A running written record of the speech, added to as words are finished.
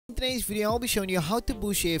In today's video, I'll be showing you how to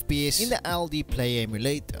boost your FPS in the ldplayer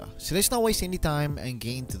emulator. So let's not waste any time and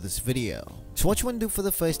get into this video. So what you want to do for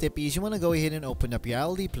the first step is you want to go ahead and open up your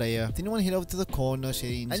ldplayer. Then you want to head over to the corner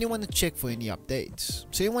settings and you want to check for any updates.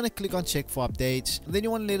 So you want to click on check for updates. And then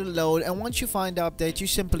you want to let it load, and once you find the update, you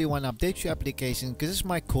simply want to update your application because this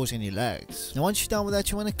might cause any lags. Now once you're done with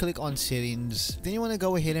that, you want to click on settings. Then you want to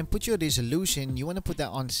go ahead and put your resolution. You want to put that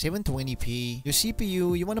on 720p. Your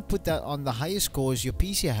CPU, you want to put that on the highest scores your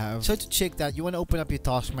PC have. So to check that, you want to open up your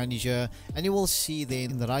task manager and you will see there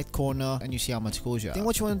in the right corner and you see how much scores you have. Then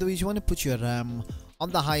what you want to do is you want to put your RAM on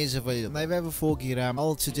the highest available. Now if I have a 4GB RAM,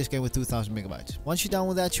 I'll suggest going with 2000 megabytes. Once you're done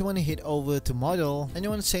with that, you want to head over to model and you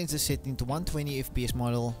want to change the setting to 120 FPS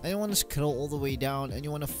model, and you want to scroll all the way down and you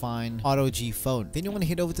want to find ROG phone. Then you want to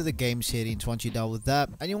head over to the game settings once you're done with that,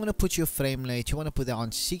 and you want to put your frame rate. You want to put that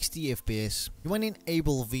on 60 FPS. You want to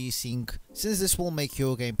enable VSync since this will make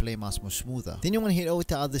your gameplay much more smoother. Then you want to head over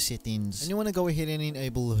to other settings and you want to go ahead and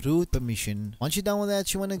enable root permission. Once you're done with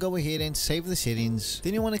that, you want to go ahead and save the settings.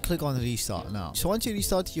 Then you want to click on restart now. So once you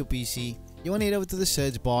restart your PC, you want to head over to the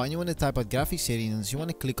search bar and you want to type out graphics settings. You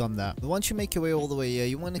want to click on that. But once you make your way all the way here,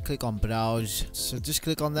 you want to click on browse. So just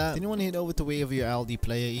click on that. Then you want to head over to wherever your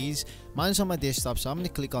ldplayer is. Mine's on my desktop, so I'm going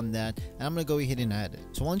to click on that and I'm going to go ahead and add it.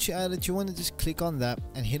 So once you add it, you want to just click on that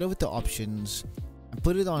and head over to options and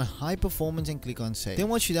put it on high performance and click on save. Then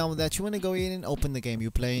once you're done with that, you want to go ahead and open the game you're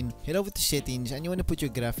playing. Head over to settings and you want to put your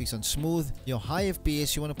graphics on smooth. Your high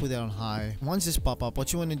FPS, you want to put that on high. Once this pop up,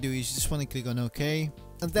 what you want to do is you just want to click on OK.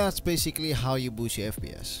 And that's basically how you boost your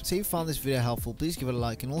FPS. So if you found this video helpful, please give it a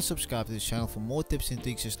like and also subscribe to this channel for more tips and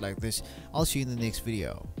tricks just like this. I'll see you in the next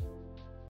video.